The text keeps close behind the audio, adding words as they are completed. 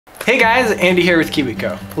Hey guys, Andy here with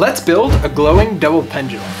KiwiCo. Let's build a glowing double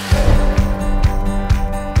pendulum.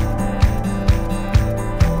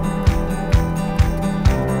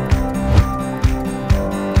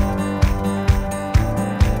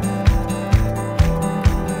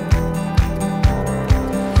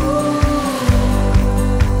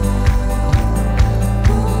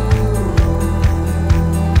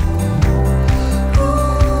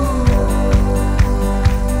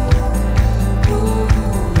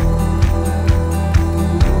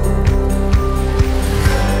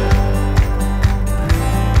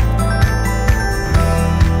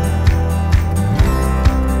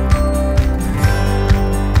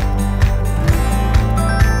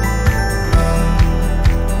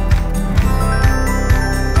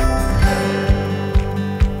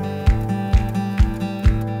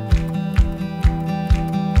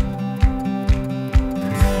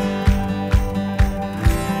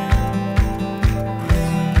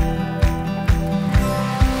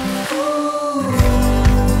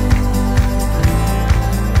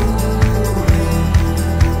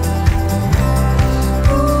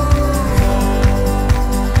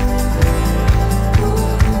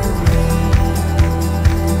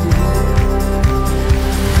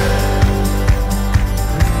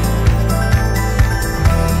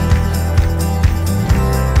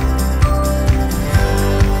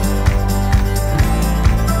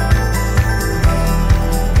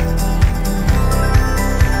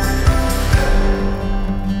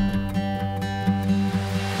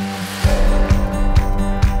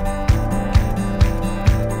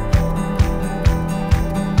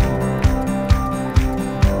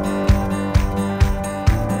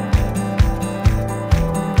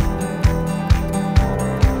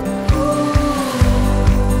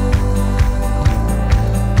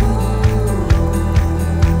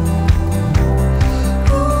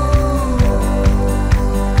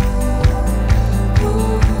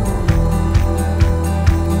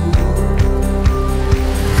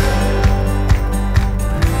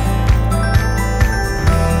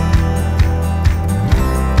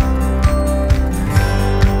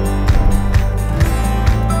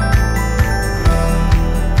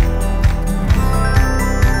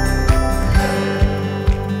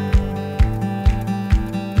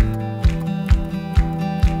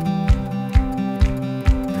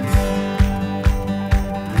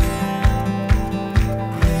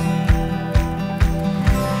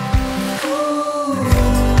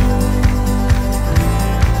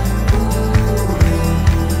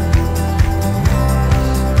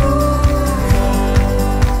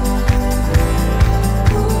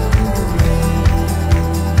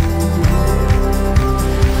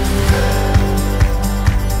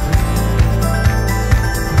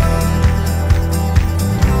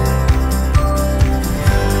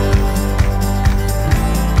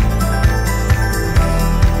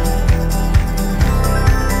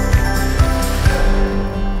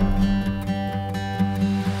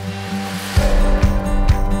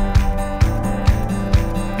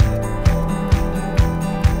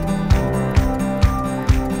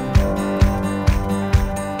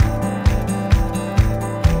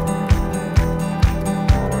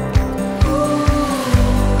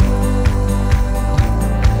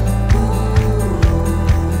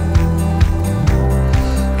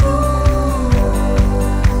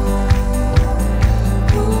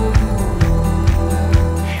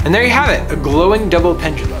 And there you have it, a glowing double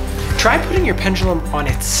pendulum. Try putting your pendulum on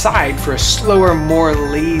its side for a slower, more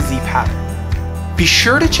lazy pattern. Be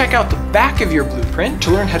sure to check out the back of your blueprint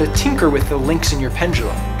to learn how to tinker with the links in your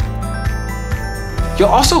pendulum. You'll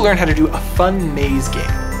also learn how to do a fun maze game.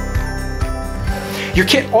 Your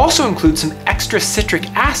kit also includes some extra citric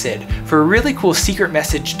acid for a really cool secret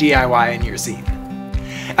message DIY in your zine.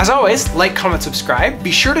 As always, like, comment, subscribe.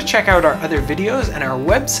 Be sure to check out our other videos and our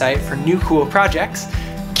website for new cool projects.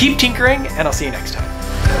 Keep tinkering, and I'll see you next time.